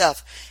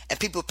himself, and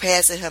people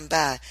passing him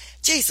by.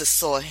 Jesus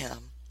saw him.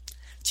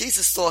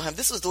 Jesus saw him.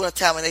 This was during a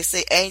time when they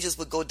say angels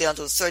would go down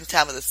to a certain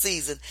time of the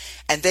season,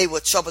 and they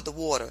would trouble the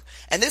water.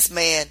 And this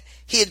man,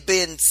 he had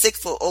been sick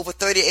for over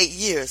 38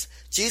 years.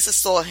 Jesus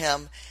saw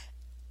him,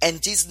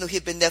 and Jesus knew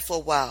he'd been there for a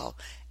while.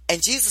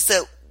 And Jesus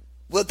said,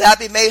 will thou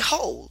be made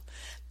whole?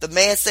 The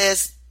man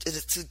says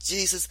to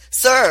Jesus,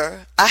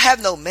 Sir, I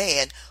have no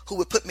man who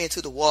would put me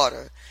into the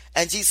water.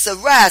 And Jesus said,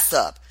 rise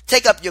up,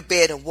 take up your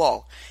bed and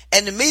walk.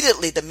 And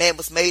immediately the man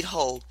was made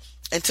whole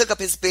and took up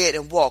his bed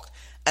and walked.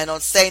 And on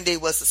the same day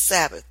was the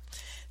Sabbath.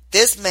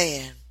 This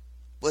man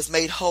was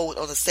made whole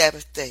on the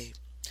Sabbath day.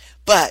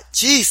 But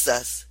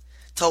Jesus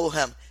told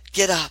him,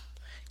 get up,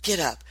 get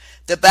up.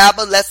 The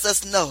Bible lets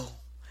us know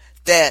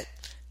that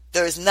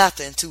there is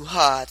nothing too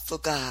hard for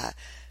God.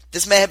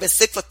 This man had been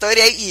sick for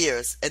 38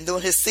 years, and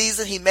during his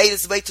season, he made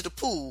his way to the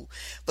pool.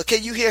 But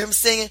can you hear him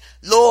singing,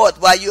 Lord,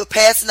 while you're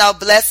passing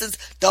out blessings,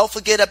 don't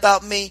forget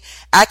about me?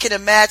 I can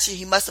imagine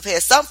he must have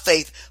had some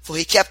faith, for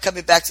he kept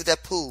coming back to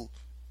that pool.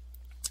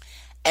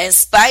 And in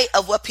spite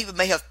of what people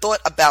may have thought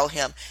about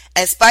him,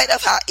 in spite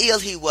of how ill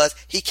he was,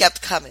 he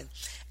kept coming.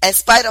 In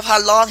spite of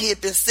how long he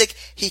had been sick,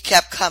 he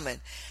kept coming.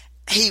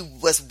 He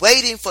was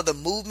waiting for the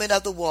movement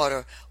of the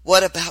water.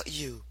 What about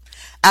you?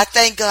 I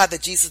thank God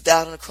that Jesus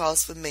died on the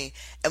cross for me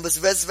and was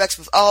resurrected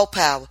with all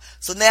power.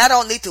 So now I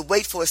don't need to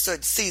wait for a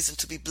certain season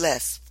to be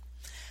blessed.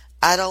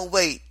 I don't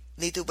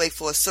need to wait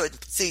for a certain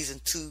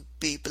season to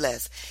be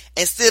blessed.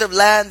 Instead of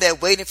lying there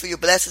waiting for your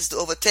blessings to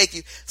overtake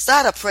you,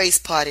 start a praise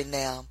party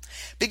now.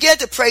 Begin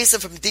to praise him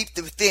from deep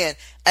within,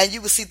 and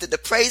you will see that the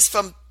praise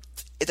from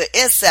the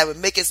inside will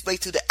make its way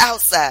to the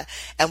outside,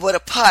 and what a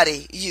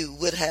party you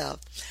would have.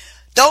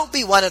 Don't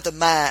be one of the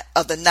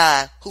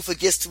 9 who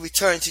forgets to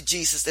return to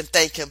Jesus and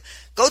thank him.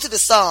 Go to the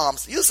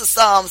Psalms. Use the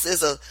Psalms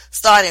as a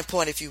starting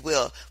point, if you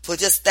will, for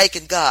just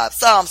thanking God.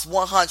 Psalms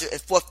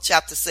 104th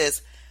chapter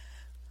says,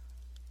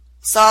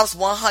 Psalms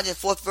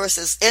 104th verse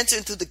says, enter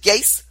into the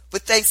gates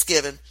with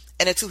thanksgiving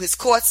and into his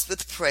courts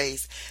with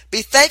praise.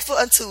 Be thankful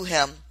unto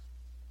him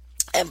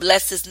and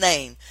bless his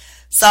name.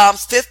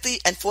 Psalms 50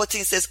 and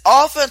 14 says,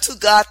 offer unto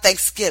God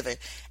thanksgiving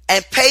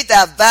and pay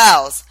thy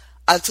vows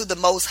unto the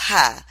Most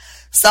High.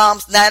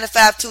 Psalms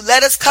 95:2,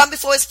 let us come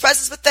before his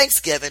presence with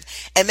thanksgiving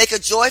and make a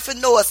joyful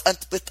noise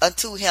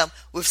unto him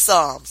with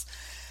psalms.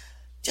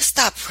 Just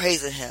stop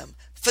praising him.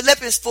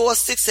 Philippians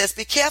 4:6 says,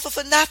 be careful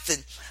for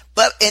nothing,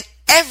 but in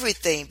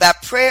everything by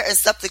prayer and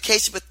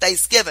supplication with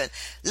thanksgiving,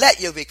 let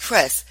your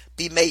requests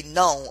be made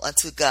known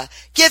unto God.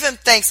 Give him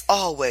thanks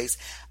always.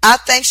 Our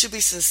thanks should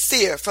be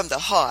sincere from the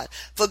heart,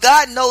 for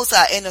God knows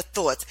our inner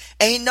thoughts,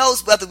 and he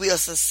knows whether we are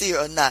sincere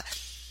or not.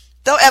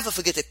 Don't ever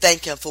forget to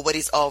thank him for what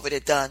he's already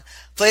done.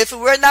 For if it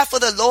were not for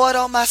the Lord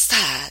on my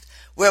side,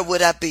 where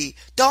would I be?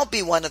 Don't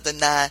be one of the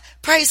 9.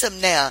 Praise him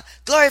now.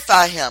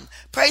 Glorify him.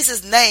 Praise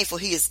his name, for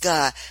he is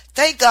God.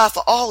 Thank God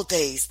for all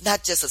days,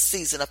 not just a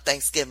season of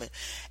thanksgiving.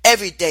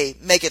 Every day,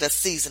 make it a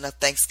season of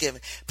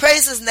thanksgiving.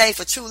 Praise his name,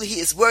 for truly he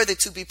is worthy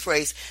to be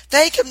praised.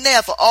 Thank him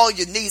now, for all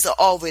your needs are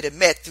already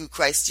met through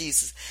Christ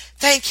Jesus.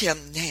 Thank him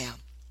now,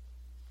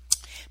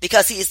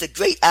 because he is the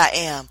great I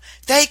am.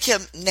 Thank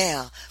him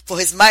now, for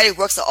his mighty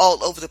works are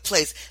all over the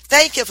place.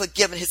 Thank him for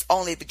giving his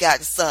only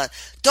begotten son.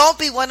 Don't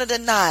be one of the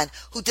 9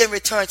 who didn't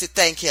return to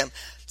thank him.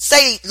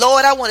 Say,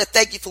 Lord, I want to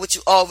thank you for what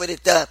you already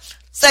done.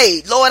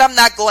 Say, Lord, I'm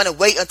not going to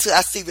wait until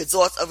I see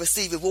results or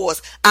receive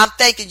rewards. I'm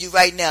thanking you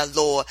right now,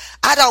 Lord.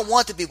 I don't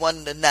want to be one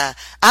of the 9.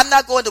 I'm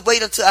not going to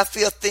wait until I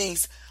feel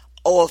things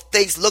or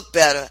things look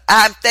better.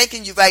 I'm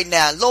thanking you right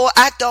now. Lord,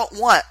 I don't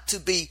want to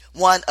be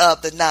one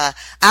of the 9.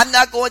 I'm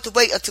not going to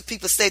wait until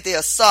people say they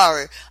are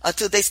sorry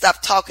until they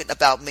stop talking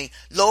about me.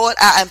 Lord,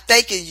 I am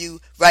thanking you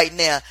right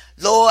now.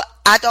 Lord,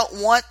 I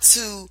don't want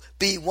to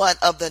be one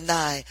of the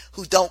 9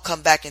 who don't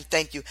come back and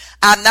thank you.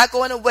 I'm not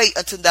going to wait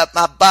until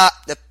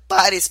the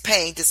body's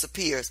pain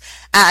disappears.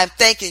 I am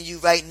thanking you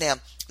right now.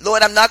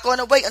 Lord, I'm not going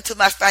to wait until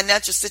my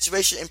financial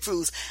situation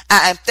improves.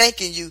 I am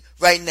thanking you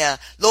right now.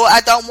 Lord,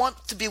 I don't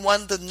want to be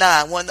one of the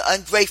 9, one of the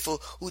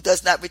ungrateful who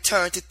does not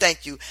return to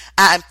thank you.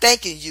 I am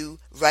thanking you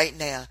right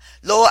now.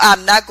 Lord,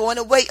 I'm not going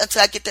to wait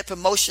until I get that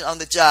promotion on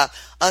the job.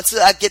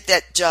 Until I get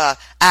that job,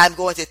 I'm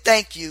going to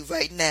thank you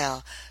right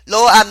now.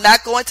 Lord, I'm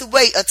not going to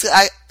wait until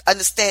I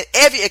understand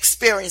every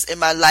experience in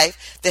my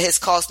life that has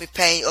caused me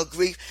pain or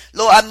grief.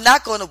 Lord, I'm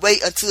not going to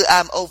wait until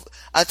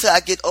I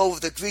get over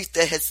the grief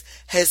that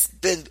has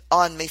been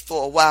on me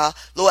for a while.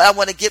 Lord, I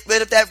want to get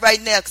rid of that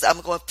right now, because I'm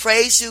going to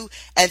praise you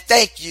and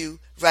thank you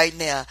right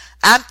now.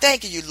 I'm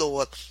thanking you,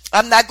 Lord.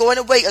 I'm not going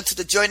to wait until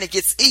the journey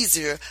gets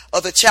easier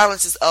or the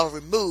challenges are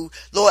removed.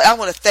 Lord, I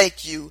want to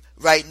thank you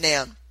right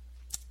now.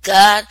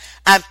 God,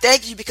 I'm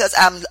thanking you because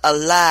I'm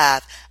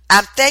alive.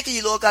 I'm thanking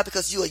you, Lord God,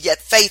 because you are yet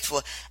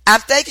faithful. I'm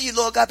thanking you,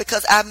 Lord God,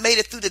 because I made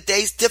it through the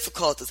day's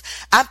difficulties.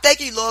 I'm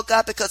thanking you, Lord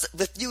God, because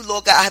with you,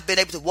 Lord God, I have been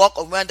able to walk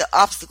around the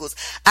obstacles.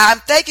 I'm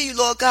thanking you,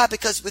 Lord God,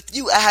 because with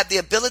you, I have the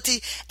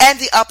ability and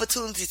the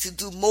opportunity to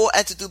do more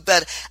and to do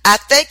better. I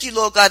thank you,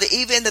 Lord God, that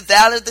even in the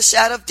valley of the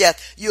shadow of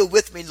death, you are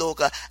with me, Lord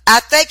God. I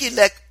thank you,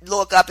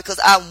 Lord God,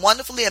 because I'm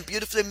wonderfully and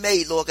beautifully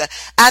made, Lord God.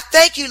 I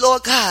thank you,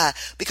 Lord God,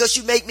 because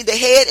you make me the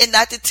head and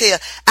not the tail.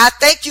 I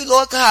thank you,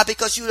 Lord God,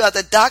 because you are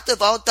the doctor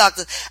of all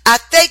doctors. I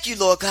thank you,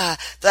 Lord God,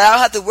 that I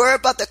don't have to worry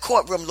about the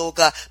courtroom, Lord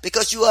God,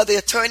 because you are the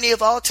attorney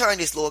of all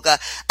attorneys, Lord God.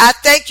 I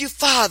thank you,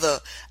 Father.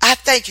 I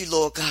thank you,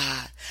 Lord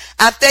God.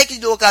 I'm thanking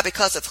you, Lord God,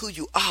 because of who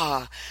you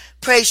are.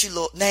 Praise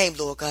your name,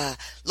 Lord God.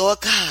 Lord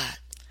God,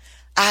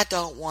 I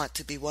don't want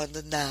to be one of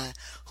the 9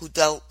 who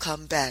don't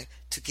come back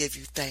to give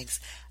you thanks.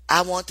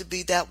 I want to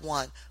be that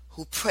one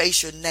who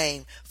praise your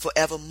name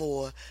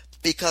forevermore,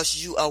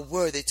 because you are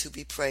worthy to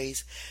be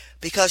praised,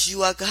 because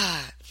you are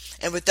God.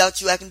 And without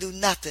you, I can do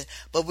nothing.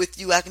 But with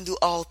you, I can do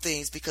all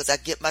things, because I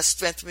get my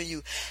strength from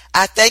you.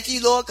 I thank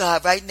you, Lord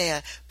God, right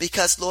now,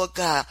 because, Lord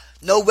God,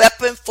 no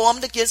weapon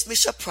formed against me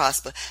shall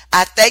prosper.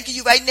 I thank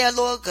you right now,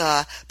 Lord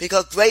God,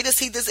 because greater is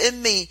he that's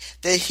in me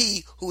than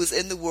he who is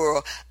in the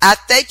world. I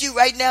thank you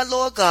right now,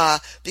 Lord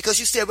God, because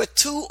you said where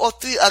 2 or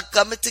 3 are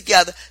coming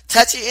together,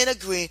 touching and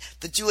agreeing,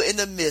 that you are in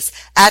the midst.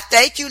 I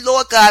thank you,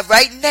 Lord God,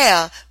 right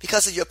now,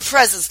 because of your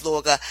presence,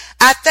 Lord God.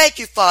 I thank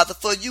you, Father,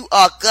 for you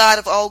are God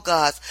of all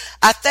gods.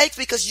 I thank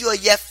you because you are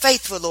yet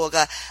faithful, Lord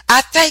God.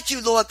 I thank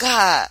you, Lord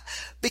God,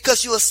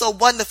 because you are so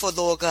wonderful,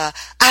 Lord God.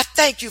 I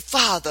thank you,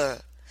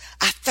 Father.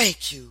 I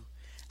thank you.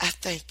 I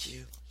thank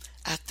you.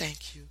 I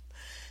thank you.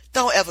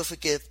 Don't ever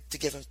forget to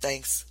give him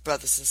thanks,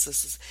 brothers and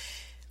sisters.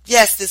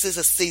 Yes, this is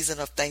a season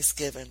of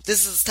Thanksgiving.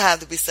 This is time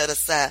to be set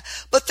aside.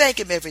 But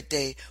thank him every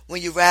day.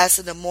 When you rise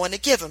in the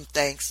morning, give him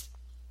thanks.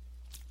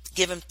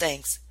 Give him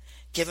thanks.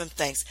 Give him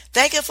thanks.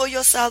 Thank him for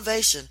your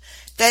salvation.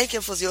 Thank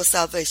him for your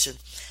salvation.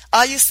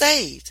 Are you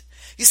saved?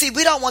 You see,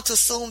 we don't want to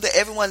assume that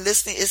everyone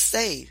listening is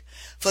saved.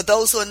 For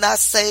those who are not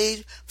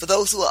saved, for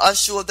those who are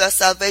unsure of their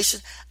salvation,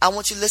 I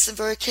want you to listen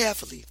very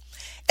carefully.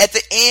 At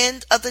the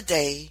end of the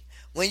day,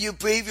 when you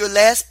breathe your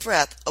last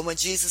breath, or when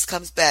Jesus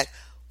comes back,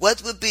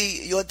 what will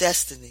be your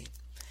destiny?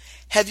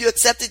 Have you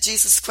accepted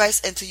Jesus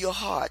Christ into your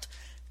heart?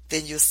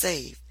 Then you're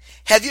saved.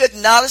 Have you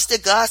acknowledged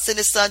that God sent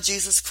his son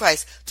Jesus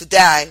Christ to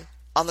die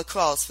on the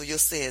cross for your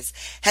sins?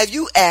 Have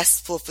you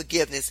asked for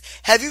forgiveness?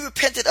 Have you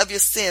repented of your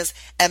sins,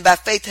 and by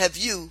faith have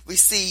you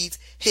received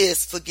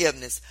his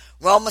forgiveness?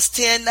 Romans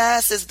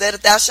 10:9 says that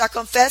if thou shalt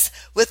confess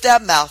with thy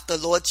mouth the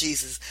Lord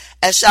Jesus,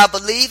 and shalt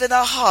believe in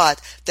thy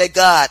heart that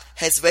God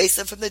has raised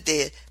him from the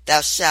dead, thou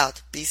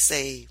shalt be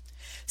saved.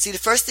 See, the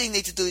first thing you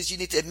need to do is you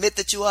need to admit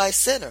that you are a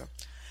sinner.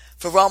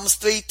 For Romans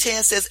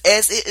 3:10 says,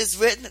 as it is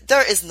written,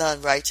 there is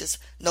none righteous,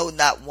 no,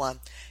 not one.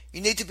 You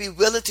need to be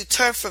willing to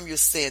turn from your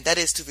sin, that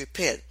is to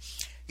repent.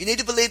 You need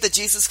to believe that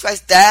Jesus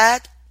Christ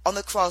died on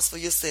the cross for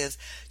your sins.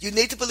 You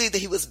need to believe that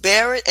he was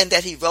buried and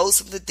that he rose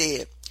from the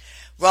dead.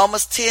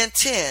 Romans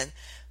 10:10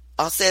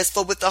 says,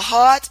 for with the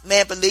heart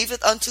man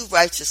believeth unto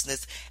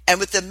righteousness, and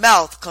with the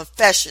mouth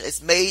confession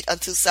is made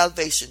unto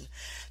salvation.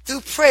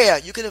 Through prayer,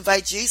 you can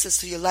invite Jesus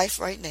to your life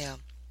right now.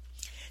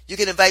 You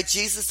can invite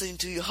Jesus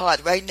into your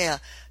heart right now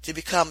to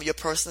become your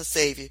personal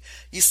Savior.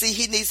 You see,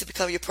 he needs to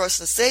become your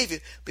personal Savior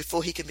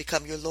before he can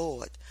become your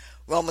Lord.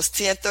 Romans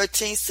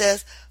 10:13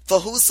 says, for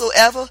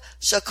whosoever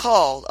shall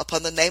call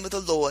upon the name of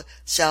the Lord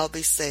shall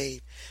be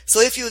saved. So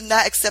if you're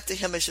not accepting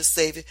him as your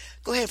Savior,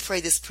 go ahead and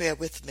pray this prayer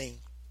with me.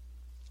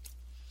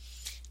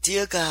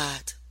 Dear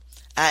God,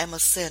 I am a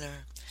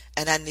sinner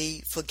and I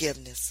need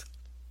forgiveness.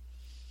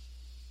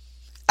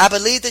 I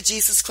believe that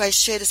Jesus Christ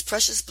shed his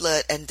precious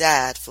blood and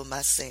died for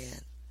my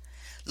sin.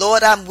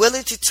 Lord, I'm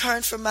willing to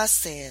turn from my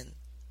sin.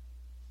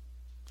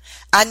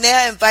 I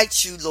now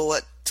invite you,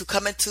 Lord, to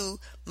come into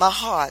my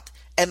heart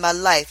and my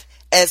life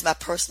as my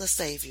personal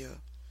Savior.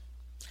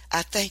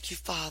 I thank you,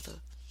 Father,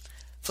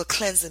 for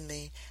cleansing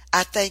me.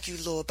 I thank you,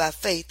 Lord, by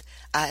faith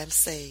I am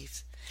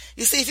saved.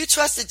 You see, if you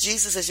trusted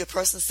Jesus as your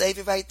personal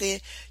Savior right there,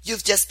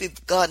 you've just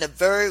begun a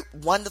very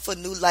wonderful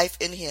new life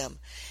in him.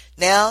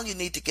 Now you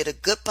need to get a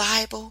good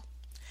Bible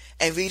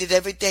and read it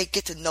every day.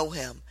 Get to know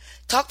him.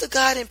 Talk to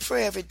God in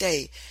prayer every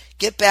day.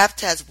 Get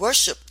baptized,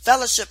 worship,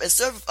 fellowship, and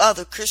serve with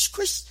other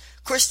Christians,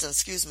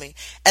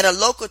 at a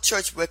local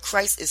church where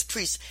Christ is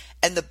preached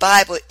and the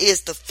Bible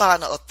is the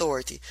final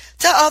authority.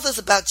 Tell others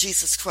about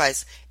Jesus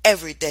Christ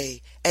every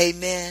day.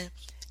 Amen.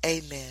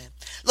 Amen.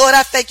 Lord,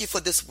 I thank you for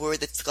this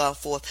word that's gone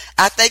forth.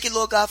 I thank you,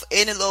 Lord God, for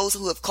any of those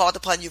who have called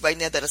upon you right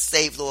now that are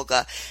saved, Lord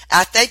God.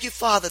 I thank you,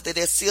 Father, that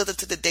they're sealed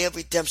into the day of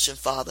redemption,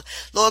 Father.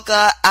 Lord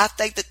God, I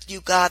thank that you,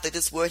 God, that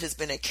this word has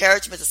been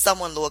encouragement to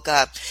someone, Lord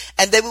God,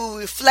 and that we will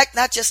reflect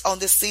not just on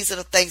this season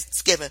of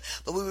Thanksgiving,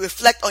 but we will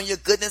reflect on your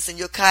goodness and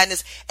your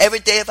kindness every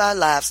day of our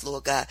lives,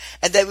 Lord God,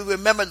 and that we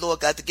remember,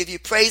 Lord God, to give you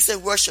praise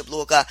and worship,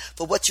 Lord God,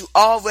 for what you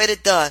already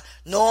done,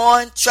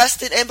 knowing,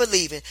 trusting, and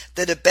believing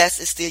that the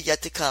best is still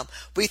yet to come.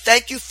 We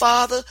thank you,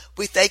 Father.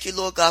 We thank you,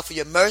 Lord God, for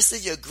your mercy,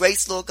 your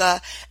grace, Lord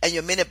God, and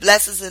your many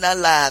blessings in our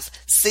lives,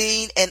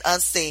 seen and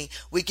unseen.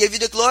 We give you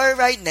the glory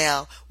right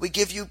now. We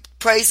give you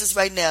praises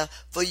right now,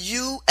 for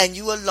you and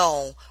you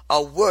alone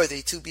are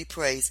worthy to be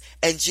praised.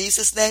 In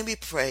Jesus' name we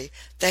pray.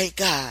 Thank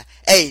God.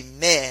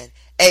 Amen.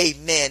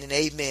 Amen and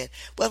amen.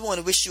 Well, I want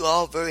to wish you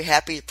all a very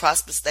happy,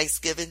 prosperous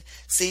Thanksgiving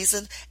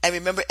season. And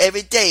remember,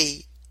 every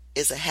day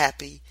is a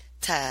happy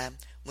time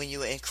when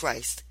you are in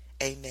Christ.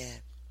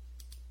 Amen.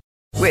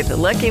 With the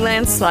Lucky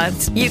Land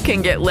Slots, you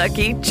can get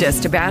lucky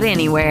just about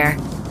anywhere.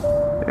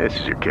 This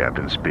is your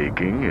captain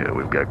speaking.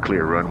 We've got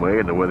clear runway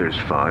and the weather's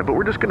fine, but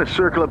we're just going to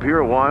circle up here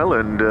a while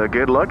and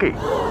get lucky.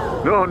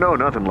 No,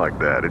 nothing like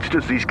that. It's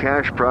just these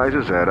cash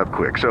prizes add up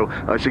quick. So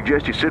I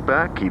suggest you sit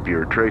back, keep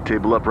your tray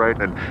table upright,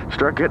 and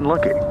start getting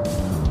lucky.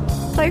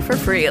 Play for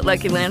free at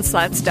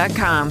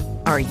LuckyLandSlots.com.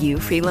 Are you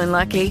feeling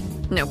lucky?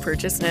 No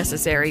purchase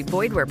necessary.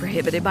 Void where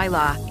prohibited by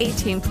law.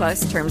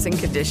 18+ terms and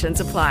conditions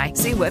apply.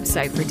 See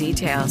website for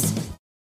details.